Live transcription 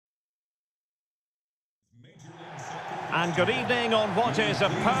And good evening on what is a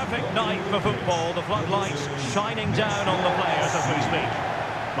perfect night for football. The floodlights shining down on the players as we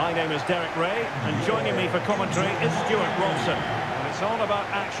speak. My name is Derek Ray, and joining me for commentary is Stuart Robson. And it's all about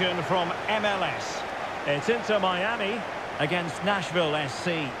action from MLS. It's Inter Miami against Nashville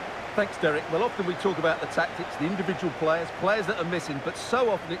SC. Thanks, Derek. Well, often we talk about the tactics, the individual players that are missing, but so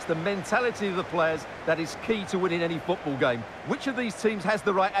often it's the mentality of the players that is key to winning any football game. Which of these teams has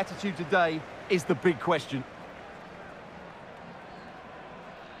the right attitude today is the big question.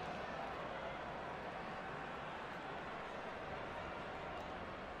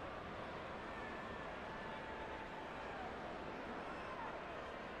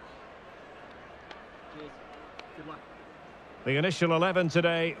 Good luck. The initial 11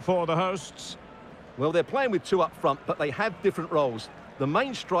 today for the hosts. Well, they're playing with two up front, but they have different roles. The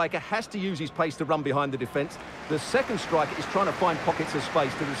main striker has to use his pace to run behind the defence. The second striker is trying to find pockets of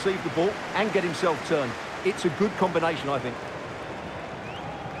space to receive the ball and get himself turned. It's a good combination, I think.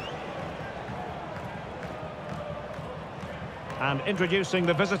 And introducing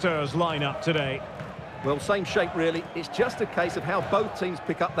the visitors lineup today. Well, same shape, really. It's just a case of how both teams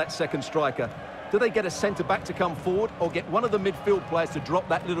pick up that second striker. Do they get a centre-back to come forward or get one of the midfield players to drop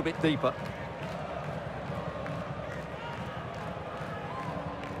that little bit deeper?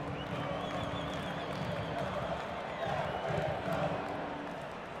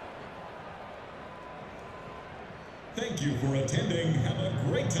 Thank you for attending. Have a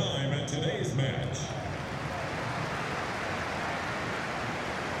great time at today's match.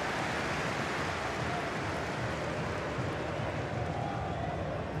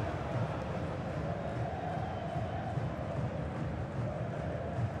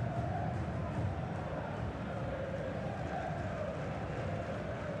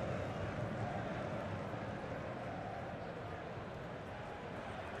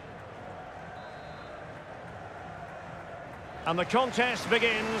 And the contest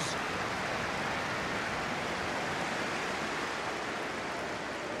begins.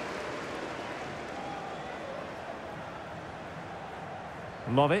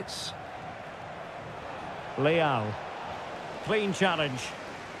 Lovitz. Leal. Clean challenge.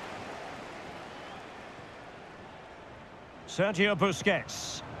 Sergio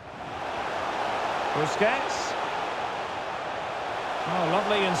Busquets. Busquets. Oh,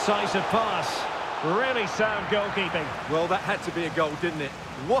 lovely incisive pass. Really sound goalkeeping. Well, that had to be a goal, didn't it?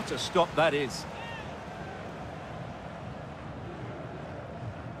 What a stop that is.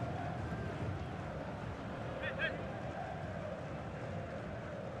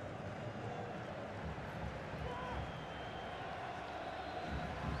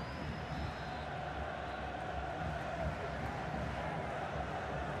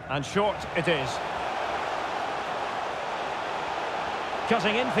 And short it is.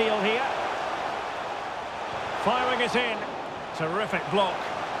 Cutting infield here. Firing it in. Terrific block.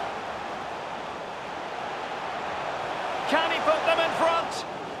 Can he put them in front?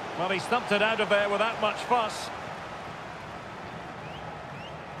 Well, he stumped it out of there without much fuss.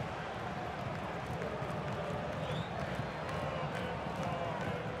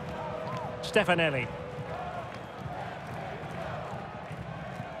 Stefanelli.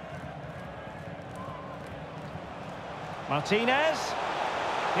 Martinez.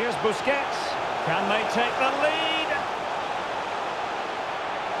 Here's Busquets. Can they take the lead?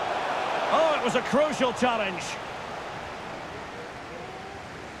 Oh, it was a crucial challenge.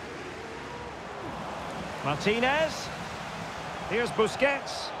 Martinez. Here's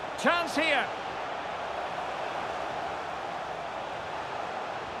Busquets. Chance here.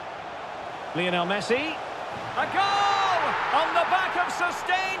 Lionel Messi. A goal! On the back of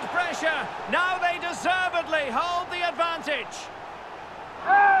sustained pressure. Now they deservedly hold the advantage.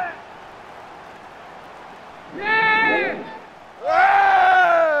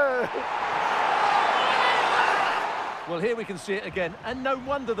 Well, here we can see it again, and no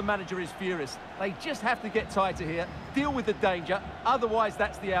wonder the manager is furious. They just have to get tighter here, deal with the danger, otherwise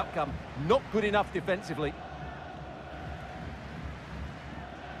that's the outcome. Not good enough defensively.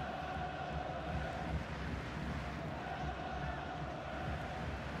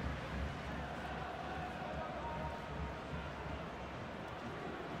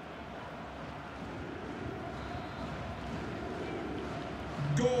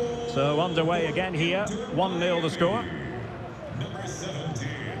 So underway again here, 1-0 the score. Number 17,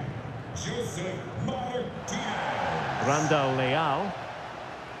 Joseph Martinez. Randall Leal.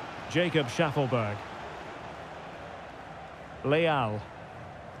 Jacob Schaffelberg. Leal.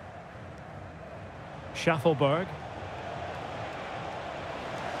 Schaffelberg.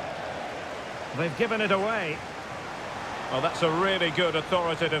 They've given it away. Well, that's a really good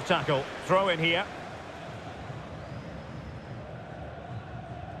authoritative tackle. Throw in here.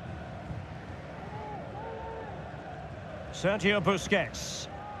 Sergio Busquets.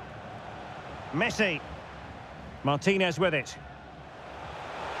 Messi. Martinez with it.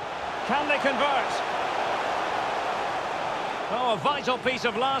 Can they convert? Oh, a vital piece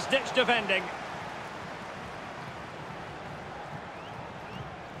of last-ditch defending.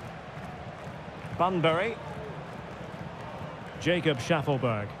 Bunbury. Jacob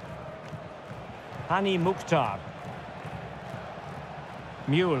Schaffelberg. Hani Mukhtar.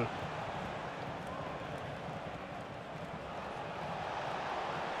 Mule.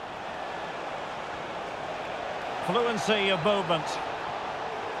 Fluency of movement.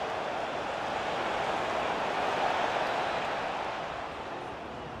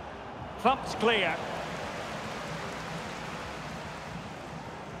 Thumped clear.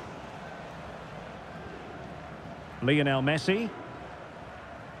 Lionel Messi.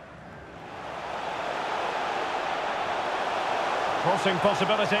 Crossing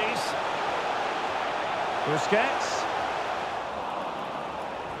possibilities. Busquets.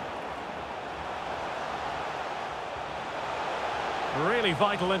 Really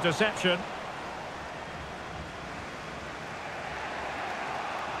vital interception.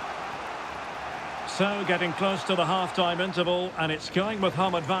 So, getting close to the half-time interval, and it's going with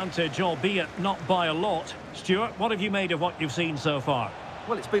home advantage, albeit not by a lot. Stuart, what have you made of what you've seen so far?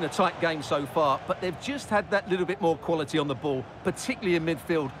 Well, it's been a tight game so far, but they've just had that little bit more quality on the ball, particularly in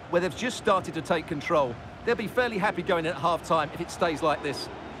midfield, where they've just started to take control. They'll be fairly happy going in at half-time if it stays like this.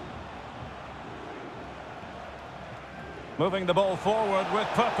 Moving the ball forward with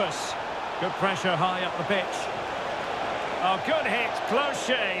purpose. Good pressure high up the pitch. Oh, good hit, close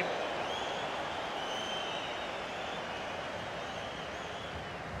shave.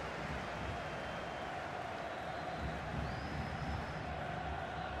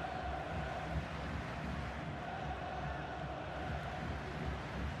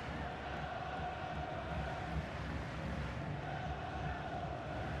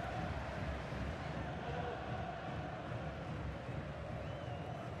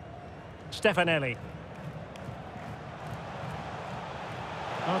 Stefanelli.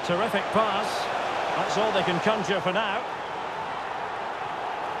 Oh, terrific pass. That's all they can conjure for now.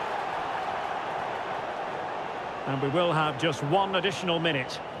 And we will have just one additional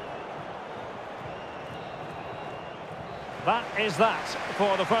minute. That is that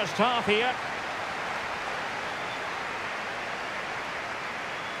for the first half here.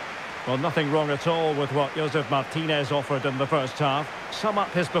 Well, nothing wrong at all with what Josef Martinez offered in the first half. Sum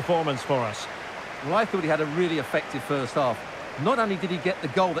up his performance for us. Well, I thought he had a really effective first half. Not only did he get the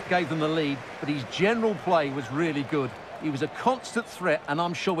goal that gave them the lead, but his general play was really good. He was a constant threat, and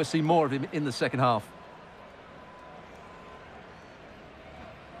I'm sure we'll see more of him in the second half.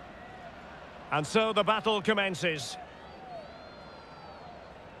 And so the battle commences.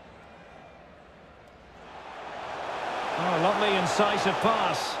 Oh, lovely incisive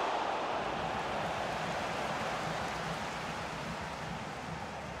pass.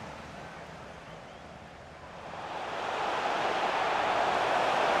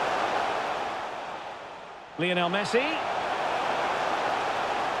 Lionel Messi.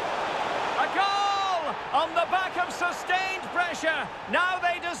 A goal! On the back of sustained pressure. Now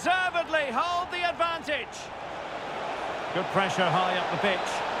they deservedly hold the advantage. Good pressure high up the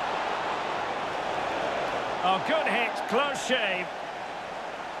pitch. Oh, good hit, close shave.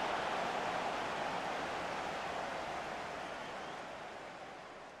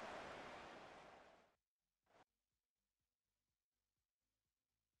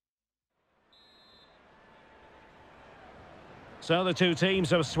 So the two teams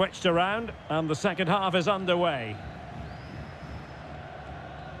have switched around, and the second half is underway.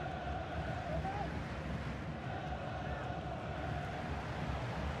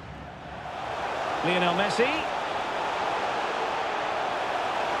 Lionel Messi.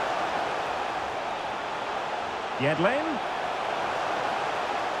 Yedlin.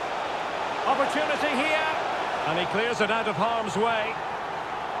 Opportunity here, and he clears it out of harm's way.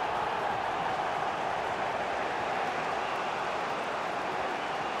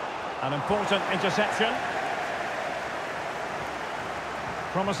 An important interception.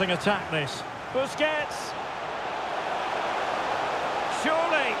 Promising attack, this. Busquets.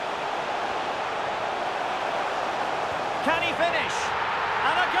 Surely. Can he finish?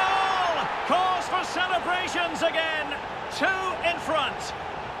 And a goal! Cause for celebrations again. 2 in front.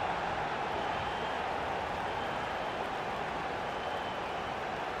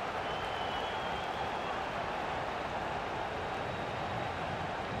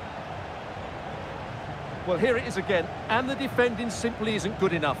 Well, here it is again, and the defending simply isn't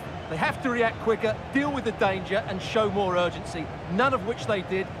good enough. They have to react quicker, deal with the danger, and show more urgency, none of which they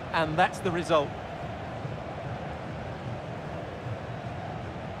did, and that's the result.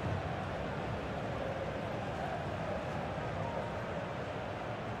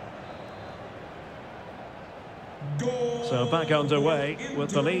 So back underway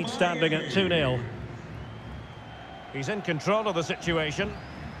with the lead standing at 2-0. He's in control of the situation.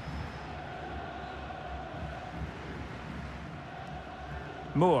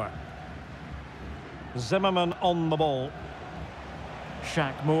 Moore. Zimmerman on the ball.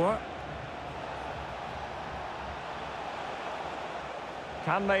 Shaq Moore.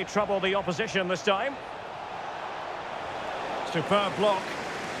 Can they trouble the opposition this time? Superb block.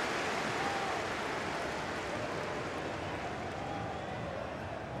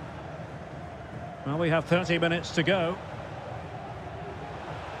 Well, we have 30 minutes to go.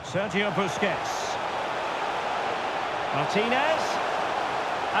 Sergio Busquets. Martinez.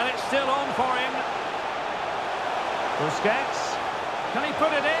 And it's still on for him. Busquets. Can he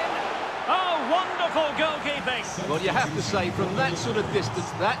put it in? Oh, wonderful goalkeeping. Well, you have to say, from that sort of distance,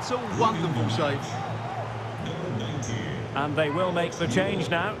 that's a wonderful save. And they will make the change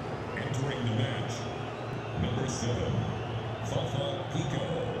now. Entering the match, number 7, Fafa Pico.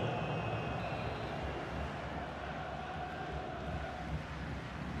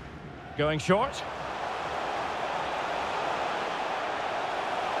 Going short.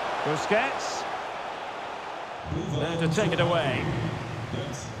 Busquets. There to take it away.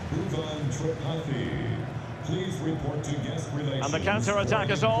 That's Uvan Tripathi. Please report to guest relations. And the counter-attack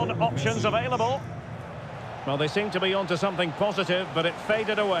is on. Options available. Well, they seem to be onto something positive, but it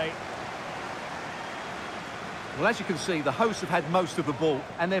faded away. Well, as you can see, the hosts have had most of the ball,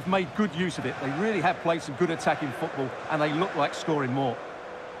 and they've made good use of it. They really have played some good attacking football, and they look like scoring more.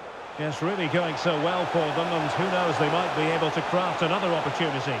 Yes, really going so well for them, and who knows, they might be able to craft another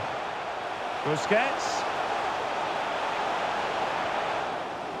opportunity. Busquets.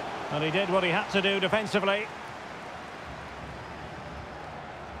 And he did what he had to do defensively.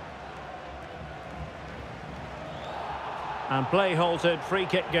 And play halted, free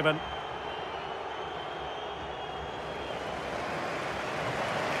kick given.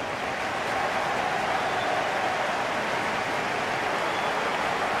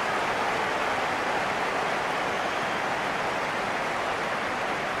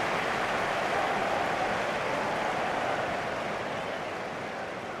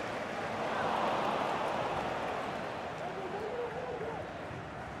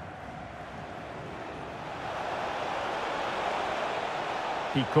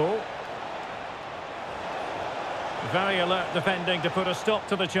 Pico. Very alert defending to put a stop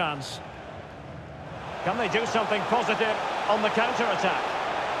to the chance. Can they do something positive on the counter-attack?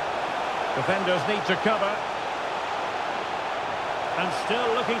 Defenders need to cover. And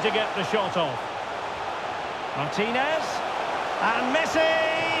still looking to get the shot off. Martinez. And Messi!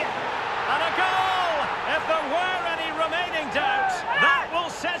 And a goal! If there were any remaining doubts, that will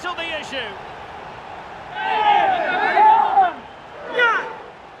settle the issue.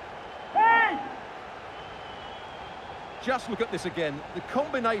 Just look at this again. The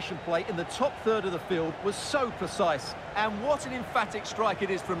combination play in the top third of the field was so precise. And what an emphatic strike it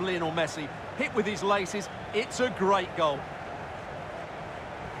is from Lionel Messi. Hit with his laces, it's a great goal.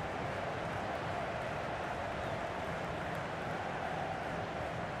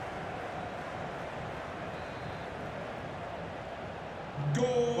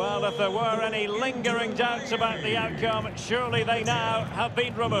 Well, if there were any lingering doubts about the outcome, surely they now have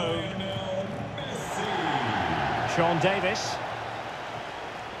been removed. Sean Davis.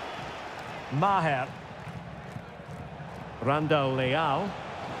 Maher. Randall Leal.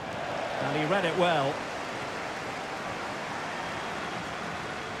 And he read it well.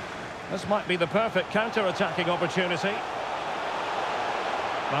 This might be the perfect counter-attacking opportunity.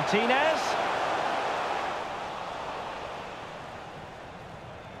 Martinez.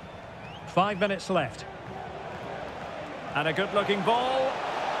 Five minutes left. And a good-looking ball.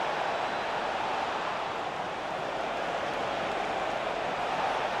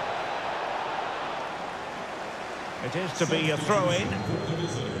 It is to be a throw-in.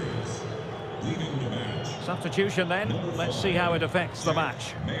 Substitution then. Let's see how it affects the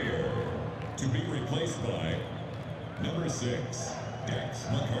match. Mayer to be replaced by number 6, Dax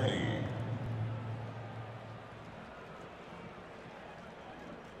McCarty.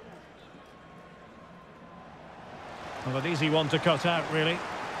 Well, an easy one to cut out, really.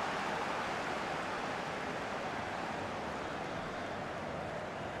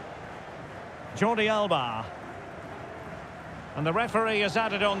 Jordi Alba. And the referee has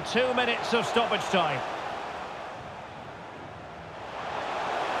added on 2 minutes of stoppage time.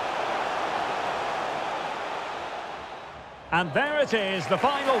 And there it is, the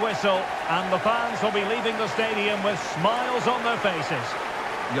final whistle, and the fans will be leaving the stadium with smiles on their faces.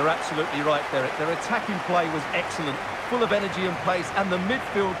 You're absolutely right, Derek. Their attacking play was excellent, full of energy and pace, and the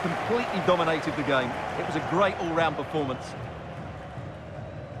midfield completely dominated the game. It was a great all-round performance.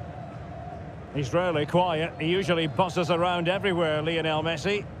 He's rarely quiet. He usually buzzes around everywhere, Lionel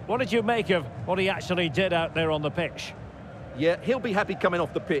Messi. What did you make of what he actually did out there on the pitch? Yeah, he'll be happy coming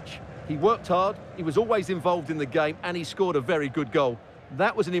off the pitch. He worked hard, he was always involved in the game, and he scored a very good goal.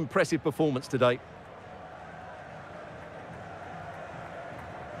 That was an impressive performance today.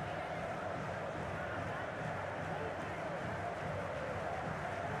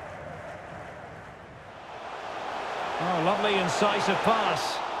 Oh, lovely incisive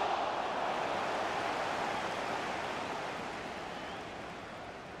pass.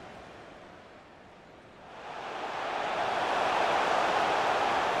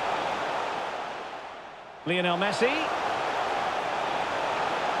 Lionel Messi.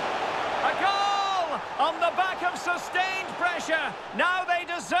 A goal! On the back of sustained pressure. Now they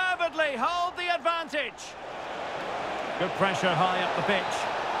deservedly hold the advantage. Good pressure high up the pitch.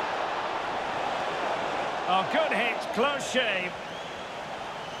 Oh, good hit, close shave.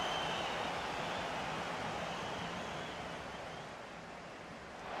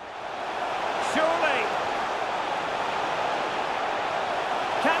 Surely.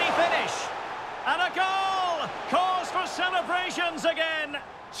 Can he finish? And a goal! Cause for celebrations again.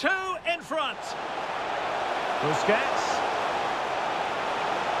 2 in front. Busquets.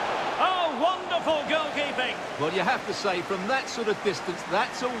 Oh, wonderful goalkeeping. Well, you have to say, from that sort of distance,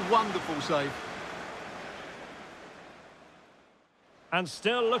 that's a wonderful save. And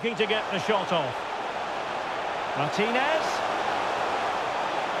still looking to get the shot off. Martinez.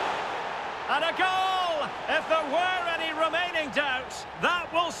 And a goal! If there were any remaining doubts,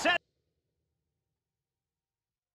 that will set